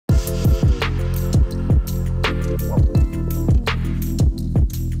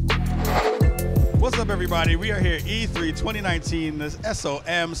everybody? We are here at E3 2019. This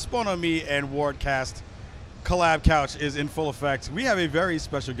SOM, Spawn on Me, and Wardcast collab couch is in full effect. We have a very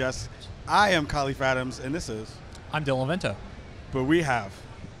special guest. I am Kahlief Adams, and this is... I'm Dylan Vento. But we have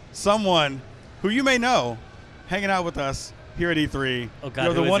someone who you may know hanging out with us here at E3. Oh, God,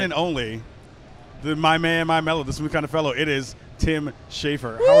 You're the one and only, my man, my mellow, the smooth kind of fellow. It is Tim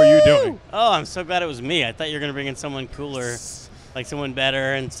Schafer. How are you doing? Oh, I'm so glad it was me. I thought you were going to bring in someone cooler, like someone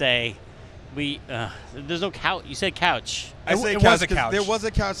better, and say... there's no couch. You said couch. I say it couch was a couch. There was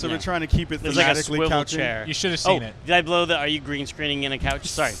a couch, so Yeah. we're trying to keep it There's like a thematically swivel couching. chair. You should have seen Oh, it. did I blow the... Are you green screening in a couch?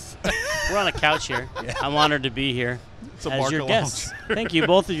 Sorry. We're on a couch here. Yeah. I'm honored to be here It's a as Barca your lounge. guest. Thank you,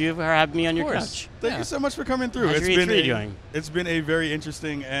 both of you, for having me on your course. couch. Thank you so much for coming through. How's your E3 doing? It's been a very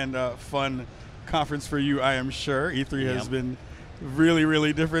interesting and fun conference for you, I am sure. E3 has Yep. been really,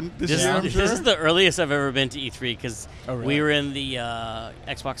 really different this year, I'm sure. This is the earliest I've ever been to E3 because really? we were in the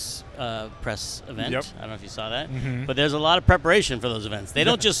Xbox press event. Yep. I don't know if you saw that, Mhm. but there's a lot of preparation for those events. They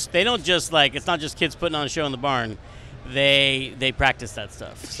don't just like, it's not just kids putting on a show in the barn. They practice that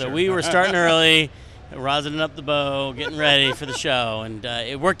stuff. So Sure. we were starting early, rosining up the bow, getting ready for the show, and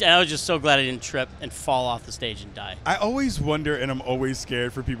it worked. And I was just so glad I didn't trip and fall off the stage and die. I always wonder, and I'm always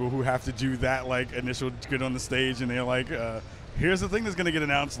scared for people who have to do that, like, initial get on the stage, and they're like, here's the thing that's going to get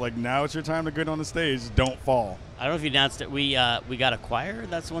announced, like, now it's your time to get on the stage, don't fall. I don't know if you announced it. We got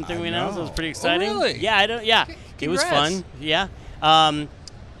acquired. That's one thing I we announced. It was know. pretty exciting. really? Yeah, I don't. Yeah, it was Congrats. fun. Yeah,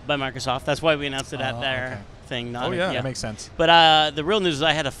 by Microsoft. That's why we announced it at Oh, their okay. thing. Not Oh, yeah. That makes sense. But the real news is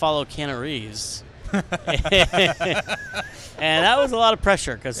I had to follow Keanu Reeves, and that was a lot of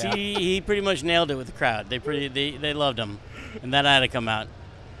pressure because Yeah. he pretty much nailed it with the crowd. They loved him, and then I had to come out.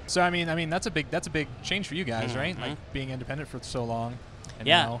 So I mean that's a big change for you guys, right? Mhm. Like being independent for so long. And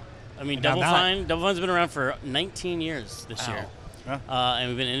Yeah. now- I mean, And now Double not. Fine's been around for 19 years this Wow. year. Yeah. And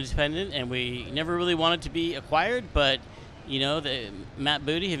we've been independent, and we never really wanted to be acquired, but, you know, Matt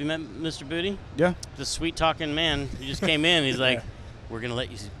Booty, have you met Mr. Booty? Yeah. The sweet-talking man who just came in. He's like, we're going to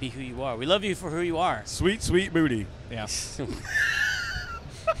let you be who you are. We love you for who you are. Sweet, sweet booty. Yeah.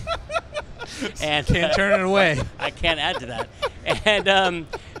 And Can't turn it away. I can't add to that.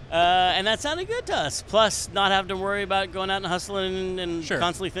 And that sounded good to us. Plus, not having to worry about going out and hustling and Sure.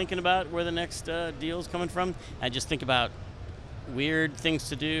 constantly thinking about where the next deal is coming from. I just think about weird things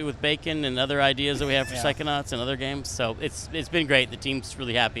to do with bacon and other ideas that we have for Yeah. Psychonauts and other games. So it's been great. The team's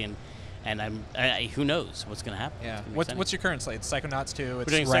really happy, and who knows what's going to happen. Yeah. It's gonna be What's exciting. your current slate? It's Psychonauts 2.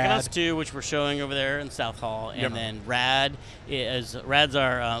 It's We're doing Rad. Psychonauts 2, which we're showing over there in South Hall, and Yep. then Rad's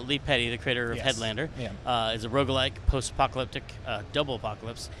our Lee Petty, the creator of Yes. Headlander. Yeah. Is a roguelike, post-apocalyptic, double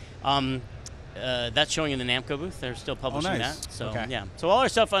apocalypse. That's showing in the Namco booth. They're still publishing nice. that. So Okay. yeah. So all our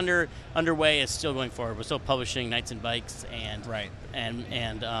stuff underway is still going forward. We're still publishing Knights and Bikes and Right.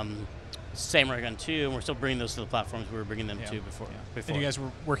 and Samurai Gun 2, and we're still bringing those to the platforms we were bringing them Yeah. to before. And you guys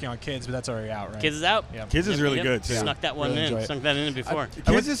were working on Kids, but that's already out, right? Kids is out. Yeah. Kids is Yep, really yep. good, too. Snuck that one Really enjoy in. it. Snuck that in before.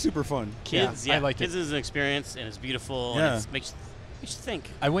 Kids is super fun. Kids, Yeah, yeah. I like Kids it. is an experience, and it's beautiful, Yeah. and it makes you think.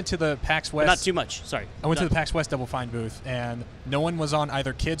 I went to the PAX But West. not too much. Sorry. I went to the PAX West Double Fine booth, and no one was on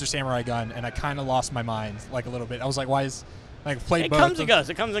either Kids or Samurai Gun, and I kind of lost my mind, like, a little bit. I was like, why is, like, played It both. comes and goes.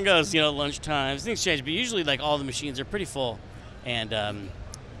 It comes and goes. You know, lunchtimes, things change, but usually, like, all the machines are pretty full, and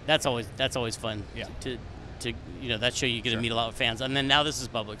that's always fun. Yeah. To that show you get Sure. to meet a lot of fans, and then now this is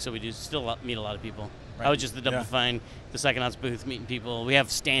public, so we do still meet a lot of people. Right. I was just the Double Yeah. Fine, the Psychonauts booth, meeting people. We have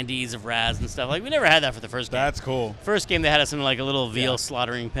standees of Raz and stuff. Like, we never had that for the first game. That's cool. First game, they had us in like a little veal Yeah.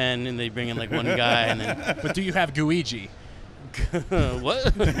 slaughtering pen, and they bring in like one guy, and then But do you have Guiji? what?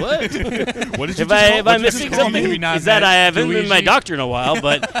 What? What did you If just I call- am what I did you missing just call something? me? Maybe not Is that I haven't been in my Luigi. doctor in a while,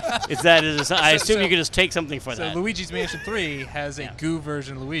 but I assume you could just take something for So that. Luigi's Mansion 3 has a Yeah. Goo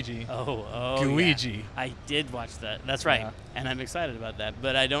version of Luigi. Oh, Guigi. yeah. I did watch that. That's right, Yeah. and I'm excited about that,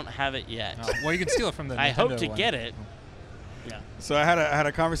 but I don't have it yet. Well, you can steal it from the I hope Nintendo to one. get it. Yeah. So I had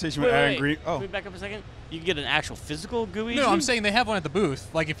a conversation with Aaron Green. Oh, Can we back up a second? You can get an actual physical GUI. No, I'm saying they have one at the booth.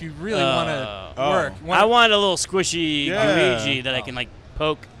 Like, if you really want to Oh. work. I want a little squishy Yeah. Luigi that I can like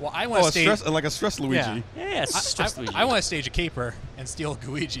poke. Well, I want oh, to a stage. stress, like a stress Luigi. Yeah. Yeah, it's just Luigi. I want to stage a caper and steal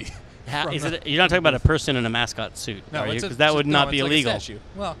Guiji. from Is the- it? You're not talking about a person in a mascot suit, No, are you? it's Because that would no, not be it's like a illegal. statue.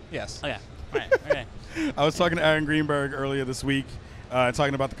 Well, yes. Oh yeah. Right. Okay. I was talking to Aaron Greenberg earlier this week,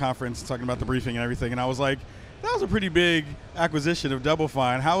 talking about the conference, talking about the briefing and everything, and I was like, that was a pretty big acquisition of Double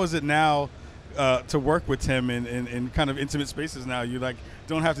Fine. How is it now to work with Tim in kind of intimate spaces now? You like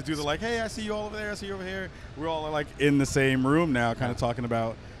don't have to do the like, hey, I see you all over there, I see you over here. We're all like in the same room now, kind of talking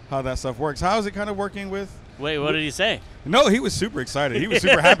about how that stuff works. How is it kind of working with Wait, what did he say? No, he was super excited. He was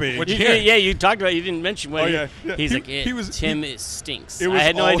super happy. Yeah, you talked about it. You didn't mention what Yeah. He's like, Tim, it stinks. I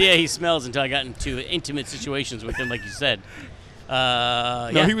had no idea he smells until I got into intimate situations with him, like you said. No,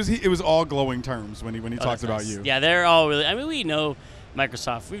 it was all glowing terms when he talked about you. Yeah, they're all really. I mean, we know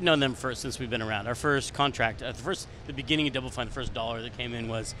Microsoft. We've known them since we've been around. Our first contract, the beginning of Double Fine, the first dollar that came in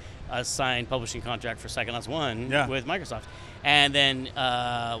was a signed publishing contract for Psychonauts 1 with Microsoft. And then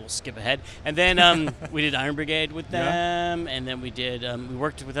we'll skip ahead. And then we did Iron Brigade with them, and then we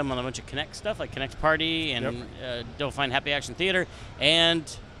worked with them on a bunch of Connect stuff, like Connect Party and Double Fine Happy Action Theater, and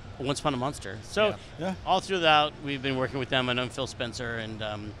Once Upon a Monster. So all throughout, we've been working with them. I know Phil Spencer and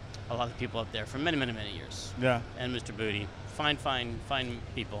a lot of people up there for many, many, many years. Yeah. And Mr. Booty. Fine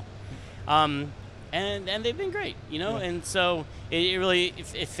people. And they've been great, and so it really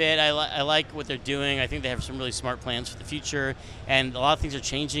it fit. I like what they're doing. I think they have some really smart plans for the future, and a lot of things are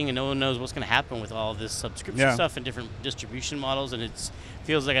changing, and no one knows what's going to happen with all this subscription stuff and different distribution models, and it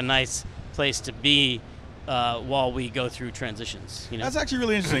feels like a nice place to be while we go through transitions. That's actually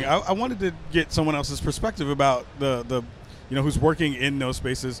really interesting. I wanted to get someone else's perspective about the who's working in those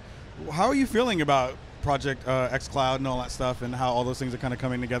spaces. How are you feeling about Project xCloud and all that stuff, and how all those things are kind of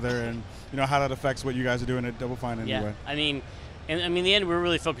coming together, and how that affects what you guys are doing at Double Fine in a way? In the end, we're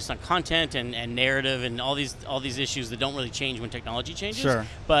really focused on content and narrative and all these issues that don't really change when technology changes. Sure.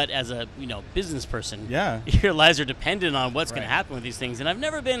 But as a business person, your lives are dependent on what's going to happen with these things. And I've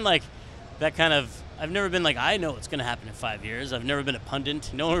never been like that kind of. I've never been like, I know what's going to happen in 5 years. I've never been a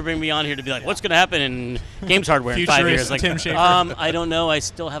pundit. No one will bring me on here to be like, what's going to happen in games hardware in 5 years? Like, Tim Schafer. I don't know. I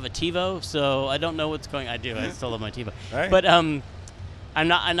still have a TiVo, so I don't know what's going. I do. I still love my TiVo. Right. But I'm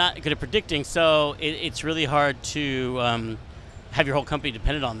not good at predicting. So it's really hard to have your whole company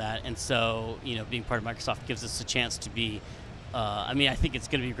dependent on that. And so being part of Microsoft gives us a chance to be. I think it's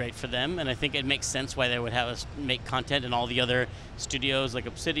going to be great for them, and I think it makes sense why they would have us make content and all the other studios like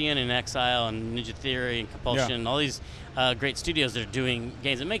Obsidian and Exile and Ninja Theory and Compulsion and all these great studios that are doing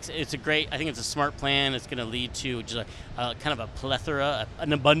games. It's a great. I think it's a smart plan. It's going to lead to just a kind of a plethora,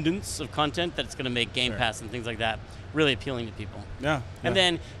 an abundance of content that's going to make Game Pass and things like that really appealing to people. And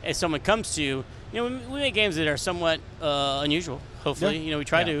then if someone comes to we make games that are somewhat unusual. Hopefully, we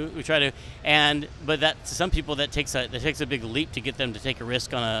try to, but that to some people that takes a big leap to get them to take a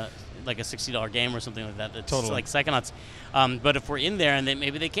risk on a $60 game or something like that. That's like Psychonauts. But if we're in there and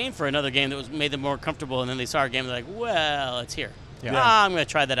maybe they came for another game that made them more comfortable, and then they saw our game, they're like, well, it's here. I'm going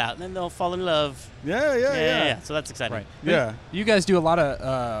to try that out, and then they'll fall in love. Yeah. So that's exciting. Right. Yeah. You guys do a lot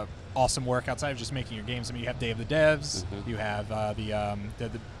of awesome work outside of just making your games. I mean, you have Day of the Devs. You have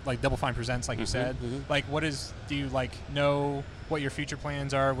the like Double Fine Presents, like you said. Like, do you know what your future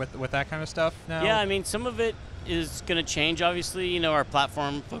plans are with that kind of stuff now? Yeah, I mean, some of it is going to change. Obviously, our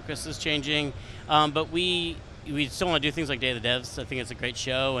platform focus is changing, but we still want to do things like Day of the Devs. I think it's a great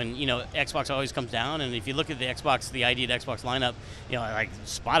show, and Xbox always comes down. And if you look at the ID at Xbox lineup, like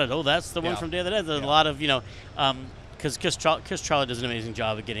spotted. Oh, that's the one from Day of the Devs. There's a lot of because Chris Charlie does an amazing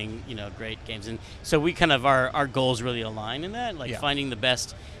job of getting great games, and so we kind of our goals really align in that, finding the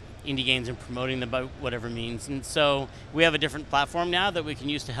best indie games and promoting them by whatever means. And so we have a different platform now that we can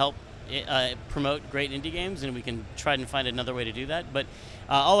use to help promote great indie games, and we can try and find another way to do that. But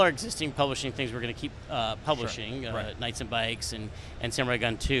all our existing publishing things we're going to keep publishing, Knights and Bikes and Samurai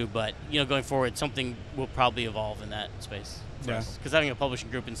Gun 2. But going forward, something will probably evolve in that space. Because having a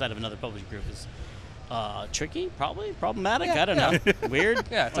publishing group inside of another publishing group is tricky, probably problematic. I don't know. Weird.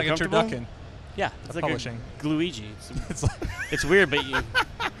 Yeah, it's like a turducken. Yeah, it's like publishing. A Luigi. It's weird, but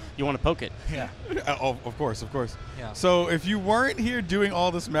you want to poke it. Yeah. Of course. Yeah. So if you weren't here doing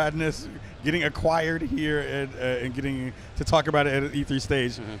all this madness, getting acquired here and getting to talk about it at an E3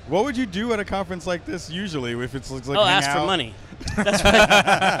 stage, what would you do at a conference like this usually? If it's like ask for money. That's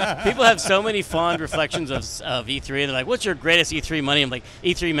right. People have so many fond reflections of E3. They're like, "What's your greatest E3 money?" I'm like,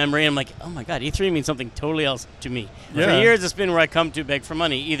 "E3 memory." I'm like, "Oh my God, E3 means something totally else to me." For years, it's been where I come to beg for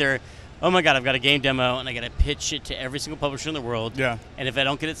money. Either, oh my God, I've got a game demo and I got to pitch it to every single publisher in the world. Yeah. And if I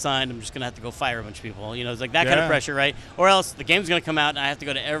don't get it signed, I'm just going to have to go fire a bunch of people. It's like that kind of pressure, right? Or else the game's going to come out and I have to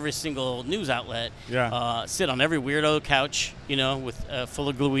go to every single news outlet. Sit on every weirdo couch, with full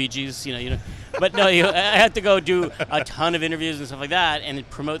of Luigis, But no, I have to go do a ton of interviews and stuff like that and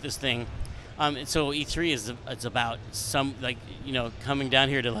promote this thing. And so E3 is about coming down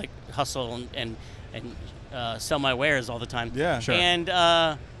here to hustle and sell my wares all the time. Yeah, sure.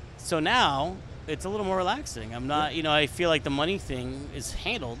 And so now it's a little more relaxing. I'm not, I feel like the money thing is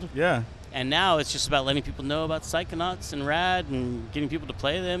handled. Yeah. And now it's just about letting people know about Psychonauts and Rad and getting people to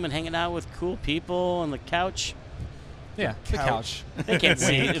play them and hanging out with cool people on the couch. Yeah, the couch. They can't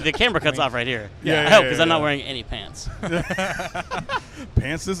see. The camera cuts off right here. Yeah, I hope, yeah, because I'm yeah. not wearing any pants.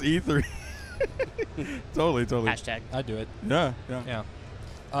 Pants is E3. Totally. Hashtag. I'd do it. Yeah. Yeah.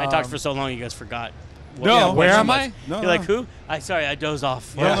 I talked for so long, you guys forgot. No, where what am was. I? No, You're like, who? Sorry, I dozed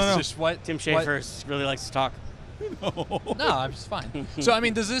off. No, Yeah, no, no. Just what? Tim Schafer really likes to talk. No, I'm just fine. So, I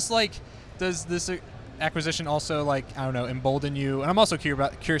mean, does this acquisition also, like, I don't know, embolden you? And I'm also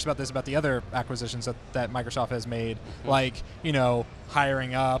curious about this, about the other acquisitions that Microsoft has made, like, you know,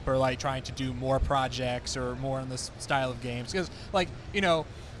 hiring up or, like, trying to do more projects or more in this style of games. Because, like, you know,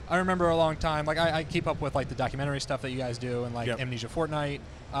 I remember a long time, like, I keep up with, like, the documentary stuff that you guys do and, like, Yep. Amnesia Fortnite.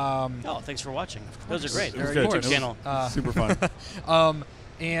 Oh, thanks for watching. Those are great. It was Very good. YouTube channel. Super fun.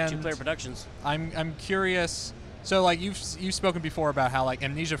 And Two-player productions. I'm curious. So, like, you've spoken before about how, like,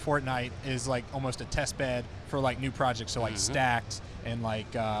 Amnesia Fortnite is, like, almost a test bed for, like, new projects. So, like, Stacked and, like,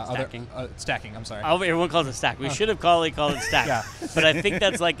 Stacking. other stacking. I'm sorry. Everyone calls it Stack. We should have called it Stack. Yeah. But I think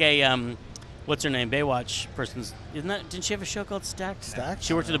that's like a what's her name? Baywatch person's. Didn't she have a show called Stacked? Stacked?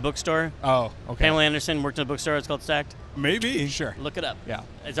 She worked at a bookstore. Oh, okay. Pamela Anderson worked at a bookstore. It's called Stacked. Maybe. Sure. Look it up. Yeah.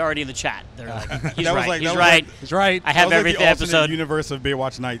 It's already in the chat. They're like, he's That was right. like- He's that was right. like- He's right. I have That was every like the alternate episode. universe of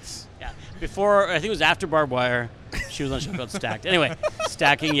Baywatch Nights. Yeah. Before, I think it was after Barbed Wire. She was on a show called Stacked. Anyway,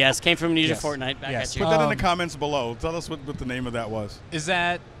 Stacking, yes, came from Amnesia Yes. Fortnite. Back Yes. at you. Put that in the comments below. Tell us what the name of that was. Does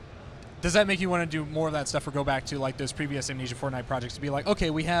that make you want to do more of that stuff or go back to, like, those previous Amnesia Fortnite projects to be like, okay,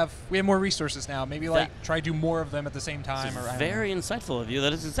 we have more resources now. Maybe, like, try to do more of them at the same time. Or I don't know. Very insightful of you.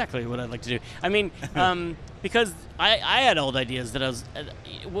 That is exactly what I'd like to do. I mean, because I had old ideas that I was.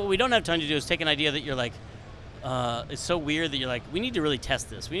 What we don't have time to do is take an idea that you're like, it's so weird that you're like, we need to really test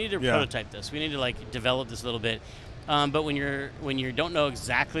this. We need to prototype this. We need to, like, develop this a little bit. But when you don't know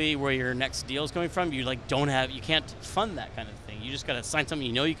exactly where your next deal is coming from, you can't fund that kind of thing. You just got to sign something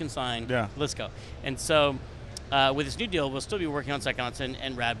you know you can sign. Yeah. Let's go. And so with this new deal, we'll still be working on Psychonauts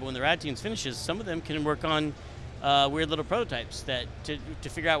and Rad. But when the Rad teams finishes, some of them can work on weird little prototypes that to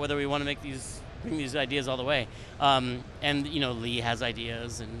figure out whether we want to bring these ideas all the way. And you know, Lee has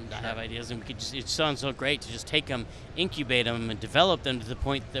ideas, and I have ideas, and it sounds so great to just take them, incubate them, and develop them to the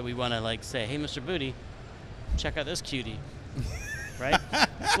point that we want to, like, say, hey, Mr. Booty, check out this cutie. Right?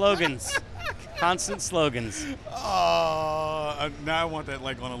 Slogans. Constant slogans. Now I want that,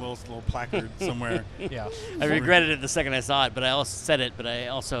 like, on a little placard somewhere. Yeah. I regretted it the second I saw it, but I also said it, but I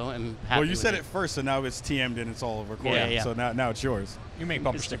also am happy Well, you with said it first, so now it's TM'd and it's all recorded. Yeah. So now it's yours. You make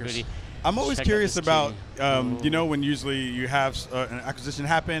bumper Mr. stickers. Booty. I'm always Check out curious this about, cutie. you know, when usually you have an acquisition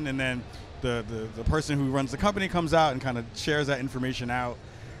happen and then the person who runs the company comes out and kind of shares that information out.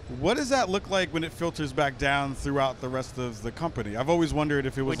 What does that look like when it filters back down throughout the rest of the company? I've always wondered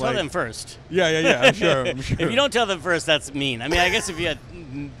if it was We tell like them first. Yeah. I'm sure. If you don't tell them first, that's mean. I mean, I guess if you had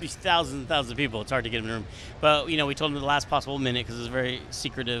thousands and thousands of people, it's hard to get them in the room. But, you know, we told them the last possible minute because it was very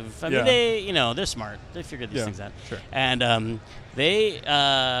secretive. I mean, they're smart. They figured these things out. Sure. And they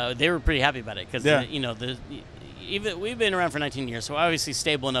were pretty happy about it because, you know, even we've been around for 19 years, so obviously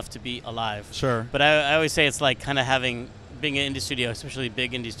stable enough to be alive. Sure. But I always say it's like kind of being an indie studio, especially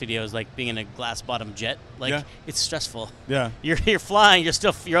big indie studios, like being in a glass-bottom jet. Like, it's stressful. Yeah. You're flying,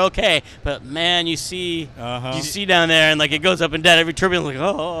 you're okay, but man, you see down there, and like it goes up and down every turbulence,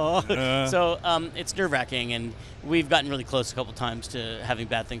 like so it's nerve-wracking, and we've gotten really close a couple times to having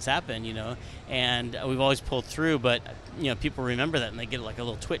bad things happen, you know, and we've always pulled through, but you know, people remember that and they get like a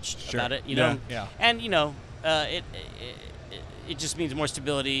little twitch about it, you know, and you know, it just means more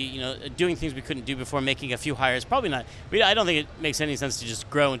stability, you know, doing things we couldn't do before, making a few hires. Probably not. I don't think it makes any sense to just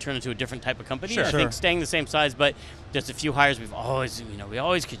grow and turn into a different type of company. I think staying the same size, but just a few hires. We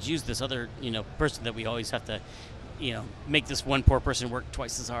always could use this other, you know, person that we always have to, you know, make this one poor person work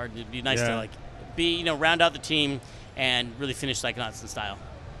twice as hard. It'd be nice to, like, round out the team and really finish Psychonauts in style.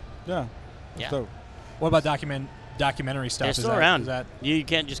 Yeah. Yeah. What about documentary stuff? They're still around. You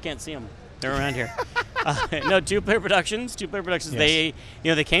can't see them. They're around here. No, Two-Player Productions. Yes.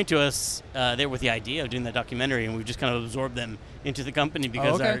 They came to us. They were with the idea of doing that documentary, and we just kind of absorbed them into the company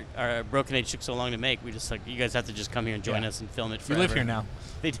because our Broken Age took so long to make. We just like, you guys have to just come here and join us and film it forever. You live here now.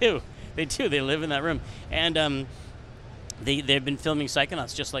 They do. They live in that room, and they've been filming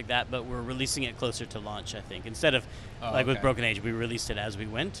Psychonauts just like that, but we're releasing it closer to launch. I think instead of with Broken Age, we released it as we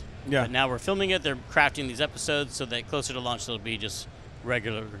went. Yeah. But now we're filming it. They're crafting these episodes so that closer to launch, it'll be just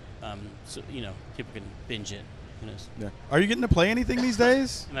regular, so you know, people can binge it. Who knows? Yeah. Are you getting to play anything these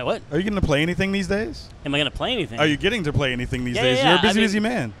days? Am I what? Are you getting to play anything these days? Am I going to play anything? Are you getting to play anything these Yeah, days? yeah, You're a busy I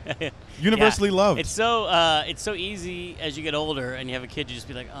mean, man. Universally loved. It's so easy as you get older and you have a kid. You just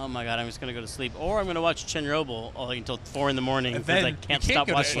be like, oh my god, I'm just gonna go to sleep, or I'm gonna watch Chernobyl until 4 in the morning because I can't stop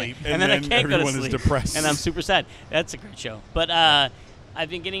watching it, and then I can't go to everyone sleep, is depressed, and I'm super sad. That's a great show. But I've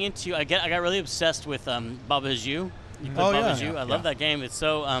been getting into. I got really obsessed with Baba Is You. Baba Is You. I love that game. It's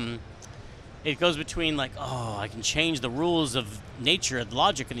so. It goes between like, oh, I can change the rules of nature, the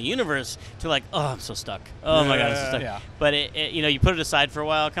logic in the universe, to like, oh, I'm so stuck. Oh my god, I'm so stuck. Yeah. But you put it aside for a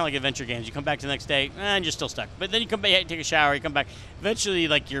while, kind of like adventure games. You come back to the next day, and you're still stuck. But then you come back, take a shower, you come back. Eventually,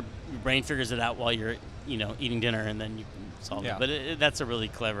 like your brain figures it out while you're, eating dinner, and then you solve it. But that's a really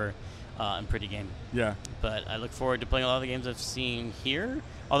clever and pretty game. Yeah. But I look forward to playing a lot of the games I've seen here.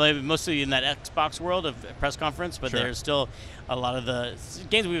 Although mostly in that Xbox world of press conference, but there's still a lot of the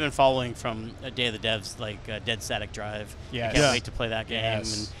games we've been following from Day of the Devs, like Dead Static Drive. Yes. I can't wait to play that game.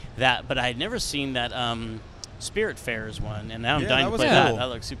 Yes. And that, but I had never seen that Spirit Fairs one, and now I'm Yeah, dying that to was play cool. that. That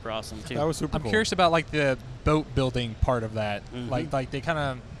looks super awesome too. That was super I'm cool. curious about like the boat building part of that. Mhm. Like they kind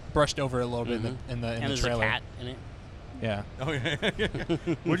of brushed over it a little bit in the and there's trailer. a cat in it. Yeah. Oh yeah.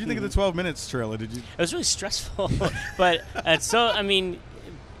 What do you think of the 12 minutes trailer? Did you? It was really stressful, but it's so. I mean,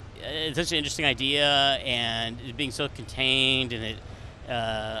 it's such an interesting idea, and it being so contained, and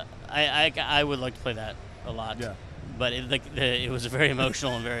I would like to play that a lot. Yeah. But it was a very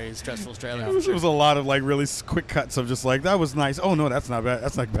emotional and very stressful trailer. It was a lot of like really quick cuts of just like, that was nice. Oh no, that's not bad.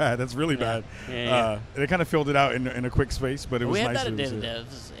 That's not bad. That's really bad. Yeah. They kind of filled it out in a quick space, but it was we nice. had that at to Day of see the it.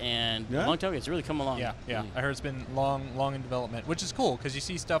 Devs, and Yeah? a long time ago. It's really come along. Yeah. I heard it's been long in development, which is cool because you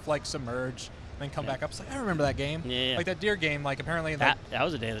see stuff like Submerge, then come back up. It's like I remember that game. Yeah. Like that deer game. Like apparently That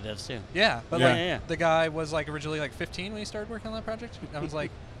was a Day of the Devs too. Yeah, but Yeah. like the guy was like originally like 15 when he started working on that project. I was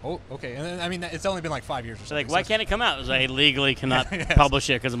like, oh, okay. And then, I mean, it's only been like 5 years or So something. like, why can't it come out? It was like, I legally cannot Yes. publish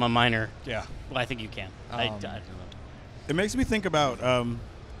it because I'm a minor. Yeah. Well, I think you can. I don't know. It makes me think about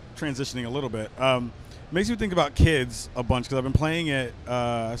transitioning a little bit. Makes me think about kids a bunch because I've been playing it.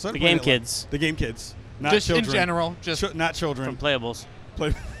 I started The playing game it, kids. The game kids, not Just children. in general, just Not children. From Playables.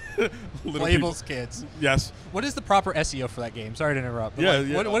 Play. Little people. Playables kids. Yes. What is the proper SEO for that game? Sorry to interrupt. But Yeah, like,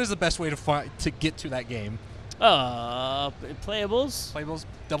 yeah. What is the best way to get to that game? Playables. Playables,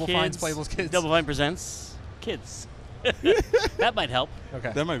 Double Fine's Kids. Playables Kids. Double Fine presents kids. That might help.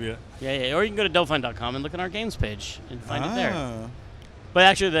 Okay. That might be it. Yeah. Or you can go to doublefine.com and look on our games page and find it there. Ah. But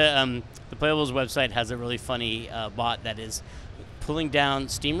actually, the Playables website has a really funny bot that is pulling down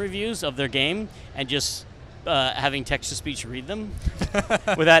Steam reviews of their game and just having text-to-speech read them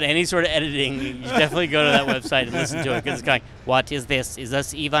without any sort of editing. You definitely go to that website and listen to it because it's going, what is this? Is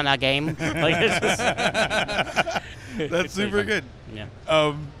this even a game? Like, it's just That's it's really super fun. good.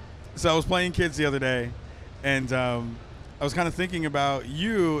 Yeah. So I was playing kids the other day, and I was kind of thinking about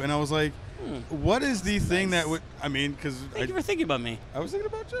you, and I was like, what is the thing that would? I mean, because Thank you for thinking about me. I was thinking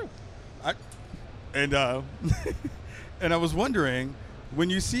about you. And and I was wondering,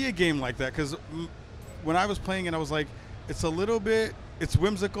 when you see a game like that, because when I was playing it, I was like, it's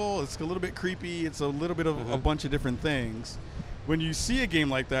whimsical, it's a little bit creepy, it's a little bit of a bunch of different things. When you see a game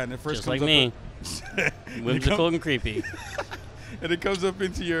like that, and it first Just comes like me. up, Whimsical and creepy. and it comes up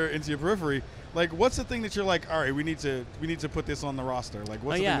into your periphery. Like, what's the thing that you're like, all right, we need to put this on the roster? Like,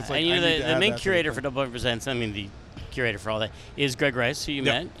 what's the thing that's like, and you I know, need to the add main that to curator the for thing? Double Fine Presents, I mean, the curator for all that, is Greg Rice, who you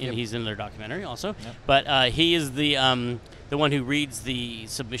Yep. met, and he's in their documentary also. Yep. But he is the one who reads the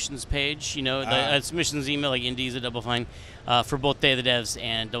submissions page, the submissions email, like indies at Double Fine, for both Day of the Devs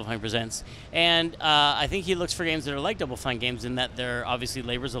and Double Fine Presents. And I think he looks for games that are like Double Fine games in that they're obviously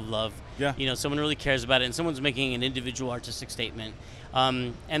labors of love. Yeah. Someone really cares about it, and someone's making an individual artistic statement.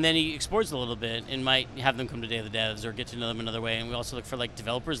 And then he explores it a little bit and might have them come to Day of the Devs or get to know them another way. And we also look for like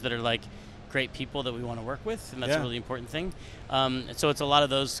developers that are like great people that we want to work with, and that's a really important thing. So it's a lot of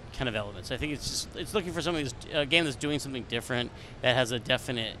those kind of elements. I think it's looking for something a game that's doing something different that has a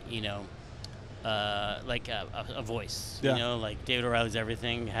definite, like a voice. Yeah. Like David O'Reilly's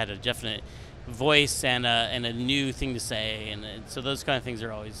Everything had a definite voice and a new thing to say, and so those kind of things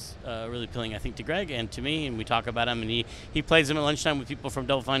are always really appealing, I think, to Greg and to me. And we talk about them, and he plays them at lunchtime with people from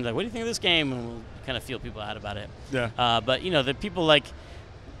Double Fine. Like, what do you think of this game? And we'll kind of feel people out about it. Yeah. But the people like.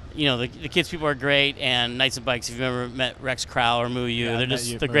 The kids people are great, and Knights and Bikes, if you've ever met Rex Crowell or Muyu, they're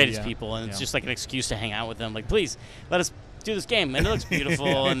just the greatest people, and it's just like an excuse to hang out with them. Like, please, let us do this game. And it looks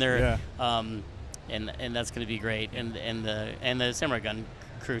beautiful, and they're and that's going to be great. And the Samurai Gun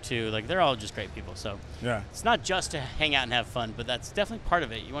crew too, like they're all just great people. So it's not just to hang out and have fun, but that's definitely part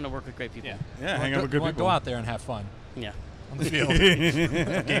of it. You want to work with great people. Yeah, hang out with good people. Go out there and have fun. Yeah. On the field of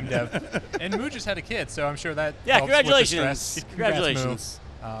game dev. And Moo just had a kid, so I'm sure that helps congratulations. with the stress. Congratulations.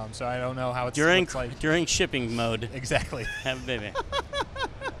 So I don't know how it's during like during shipping mode. Exactly. Have a baby.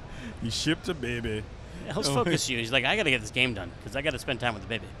 He shipped a baby. It helps focus you. He's like, I got to get this game done because I got to spend time with the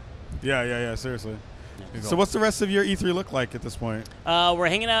baby. Yeah. Seriously. Yeah. So what's the rest of your E3 look like at this point? We're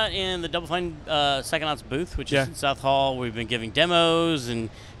hanging out in the Double Fine Psychonauts booth, which is in South Hall. We've been giving demos and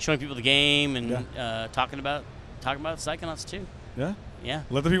showing people the game and talking about Psychonauts 2. Yeah. Yeah.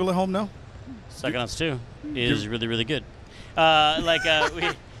 Let the people at home know. Psychonauts 2 is really, really good. We have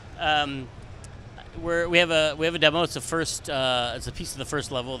a demo. It's it's a piece of the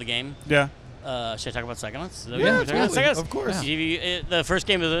first level of the game. Yeah. Should I talk about Psychonauts? Yeah, totally. Of course. The first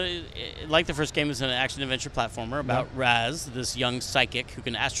game is the first game is an action adventure platformer about Raz, this young psychic who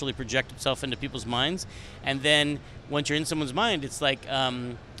can astrally project himself into people's minds, and then once you're in someone's mind, it's like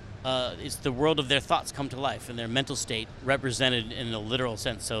it's the world of their thoughts come to life and their mental state represented in a literal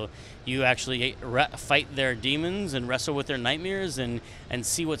sense. So you actually fight their demons and wrestle with their nightmares and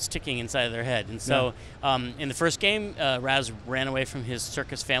see what's ticking inside of their head. And so in the first game, Raz ran away from his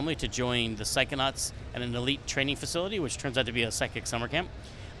circus family to join the Psychonauts at an elite training facility, which turns out to be a psychic summer camp.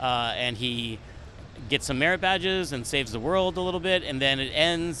 And he gets some merit badges and saves the world a little bit, and then it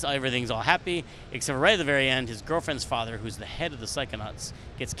ends, everything's all happy, except for right at the very end, his girlfriend's father, who's the head of the Psychonauts,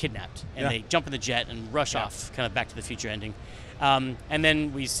 gets kidnapped, and they jump in the jet and rush off, kind of Back to the Future ending. And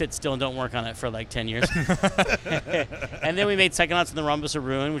then we sit still and don't work on it for like 10 years. And then we made Psychonauts in the Rhombus of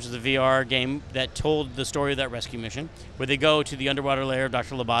Ruin, which is a VR game that told the story of that rescue mission, where they go to the underwater lair of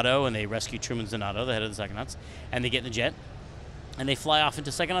Dr. Lobato, and they rescue Truman Zanotto, the head of the Psychonauts, and they get in the jet. And they fly off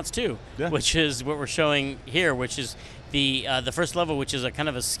into Psychonauts 2, which is what we're showing here, which is the first level, which is a kind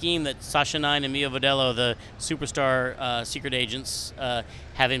of a scheme that Sasha Nine and Mia Vodello, the superstar secret agents,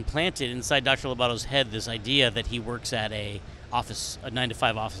 have implanted inside Dr. Lobato's head, this idea that he works at a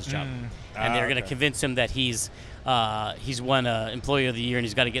 9-to-5 office job. And they're going to convince him that he's won Employee of the Year and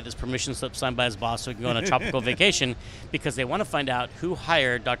he's got to get this permission slip signed by his boss so he can go on a tropical vacation, because they want to find out who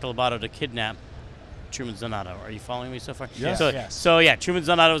hired Dr. Lobato to kidnap Truman Zanotto. Are you following me so far? Yes. So Truman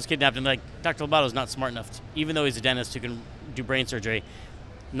Zanotto was kidnapped, and like Dr. Lobato's not smart enough, even though he's a dentist who can do brain surgery,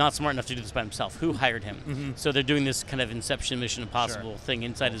 not smart enough to do this by himself. Who hired him? So they're doing this kind of Inception Mission Impossible thing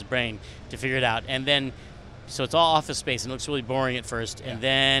inside his brain to figure it out. And then, so it's all office space and it looks really boring at first. And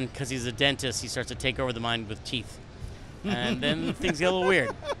then, because he's a dentist, he starts to take over the mind with teeth. And then things get a little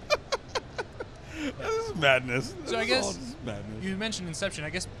weird. This is madness. So I guess you mentioned Inception. I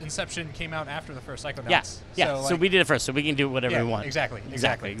guess Inception came out after the first Psychonauts. Yeah. So we did it first, so we can do whatever we want. Exactly. Was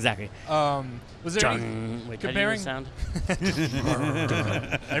there any comparing sound?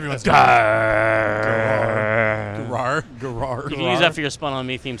 Everyone's Garar. You can use that for your Spawn on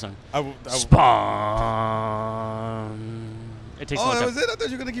Me theme song. Spawn. It takes a long time. That was it? I thought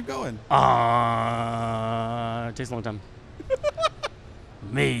you were going to keep going. It takes a long time.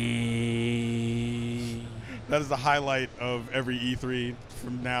 Me. That is the highlight of every E3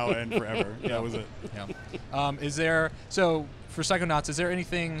 from now and forever. That was it. Is there, so for Psychonauts, is there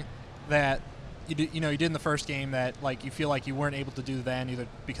anything that you did in the first game that like you feel like you weren't able to do then, either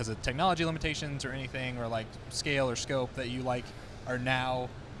because of technology limitations or anything, or like scale or scope, that you like are now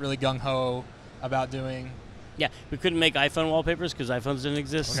really gung-ho about doing? Yeah, we couldn't make iPhone wallpapers because iPhones didn't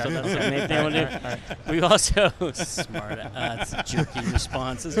exist, Okay. so that's the main thing I want to do. We also smart. That's a jerky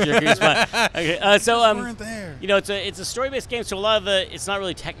response. Okay, weren't there. It's a story-based game, so a lot of it's not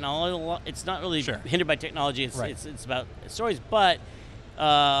really technology. It's not really hindered by technology. It's about stories, but we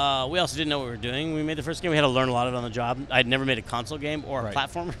also didn't know what we were doing. We made the first game. We had to learn a lot of it on the job. I'd never made a console game or a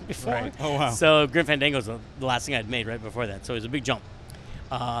platformer before. Right. Oh wow. So Grim Fandango was the last thing I'd made right before that. So it was a big jump.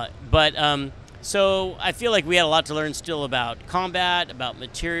 So I feel like we had a lot to learn still about combat, about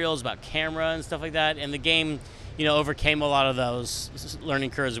materials, about camera and stuff like that. And the game, overcame a lot of those learning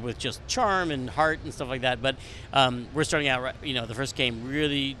curves with just charm and heart and stuff like that. But we're starting out, the first game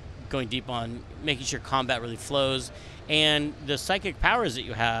really going deep on making sure combat really flows. And the psychic powers that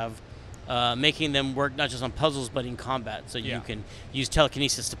you have, making them work not just on puzzles but in combat. So you can use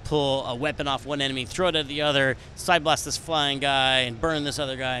telekinesis to pull a weapon off one enemy, throw it at the other, side blast this flying guy and burn this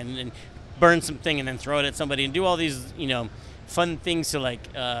other guy, and burn something and then throw it at somebody, and do all these fun things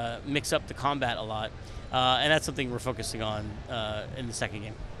to mix up the combat a lot. And that's something we're focusing on in the second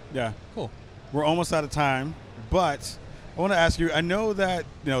game. Yeah. Cool. We're almost out of time, but I want to ask you, I know that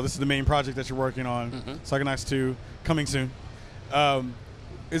this is the main project that you're working on, Psychonauts 2, coming soon.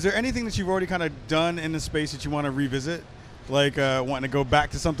 Is there anything that you've already kind of done in the space that you want to revisit? Like wanting to go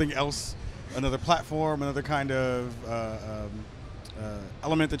back to something else, another platform, another kind of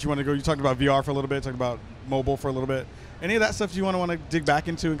element that you want to go? You talked about VR for a little bit, talked about mobile for a little bit. Any of that stuff you want to dig back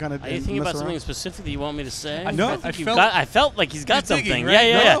into and kind of? Are you thinking about something specific that you want me to say? I felt like he's got something. Right?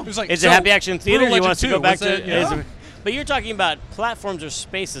 Yeah. No. Is it Happy Action Theater? You want us to go back to? Yeah. But you're talking about platforms or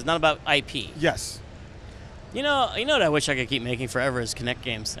spaces, not about IP. Yes. You know what I wish I could keep making forever is Connect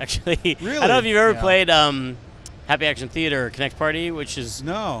games. Actually, Really? I don't know if you've ever Yeah. played Happy Action Theater or Connect Party, which is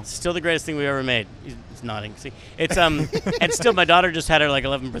No. still the greatest thing we ever made. He's nodding. See, it's and still my daughter just had her like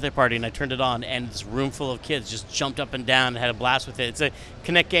 11th birthday party, and I turned it on, and this room full of kids just jumped up and down and had a blast with it. It's a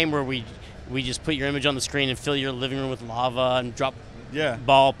Connect game where we just put your image on the screen and fill your living room with lava and drop Yeah.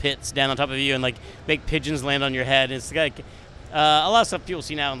 ball pits down on top of you and like make pigeons land on your head. It's like a lot of stuff people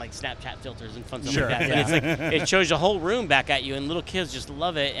see now in like Snapchat filters and fun stuff Sure. like that. Yeah. But it's like it shows the whole room back at you, and little kids just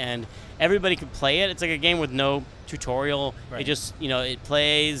love it, and everybody can play it. It's like a game with no tutorial. Right. It just it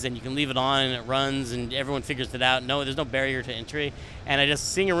plays, and you can leave it on, and it runs, and everyone figures it out. No, there's no barrier to entry. And I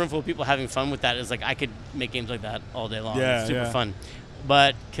just seeing a room full of people having fun with that is like I could make games like that all day long. Yeah, It's super yeah. fun.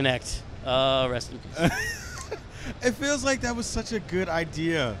 But Connect, rest in peace. It feels like that was such a good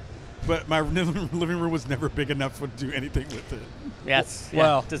idea, but my living room was never big enough to do anything with it. Yes.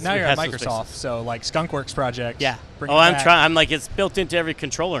 Well, yeah, now it you're at has those Microsoft, spaces. so like Skunkworks project. Yeah. bring Oh, it I'm back. trying. I'm like, it's built into every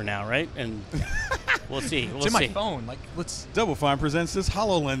controller now, right? And we'll see. We'll It's in see. my phone. Like, let's. Double Fine presents this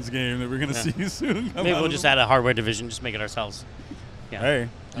HoloLens game that we're going to see soon. come Maybe out we'll of just the- add a hardware division, just make it ourselves. Yeah. Hey,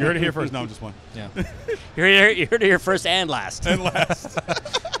 you heard it here first. No, I'm just one. Yeah. You heard it here first and last. And last.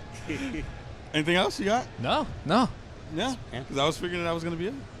 Anything else you got? No. Yeah. Yeah. Because I was figuring that was going to be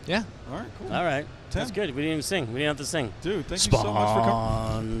it. Yeah. All right, cool. All right. Tim. That's good. We didn't even sing. We didn't have to sing. Dude, thank you so much for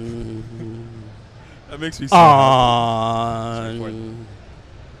coming. Spawn. That makes me so happy. On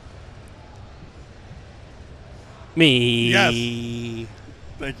me. Yes.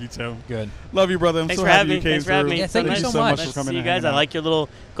 Thank you, Tim. Good. Love you, brother. I'm Thanks so for happy having you me. came Thanks for having through. me. Yeah, thank you so much. for Nice to coming see you and guys. hanging I out. like your little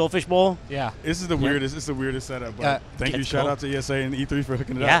goldfish bowl. Yeah. This is the weirdest. It's the weirdest setup. But thank you. It's Shout cool. out to ESA and E3 for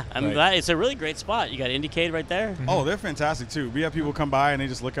hooking it Yeah, up. I'm Right. glad. It's a really great spot. You got Indiecade right there. Oh, they're fantastic too. We have people come by and they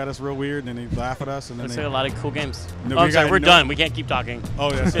just look at us real weird and they laugh at us and then Looks they. like a lot of cool games. No, Oh, I'm we sorry. got We're no- done. We can't keep talking.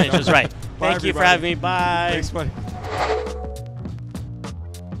 Oh, yes. Finish. That's right. Bye, Thank you for everybody. having me. Bye. Thanks, buddy.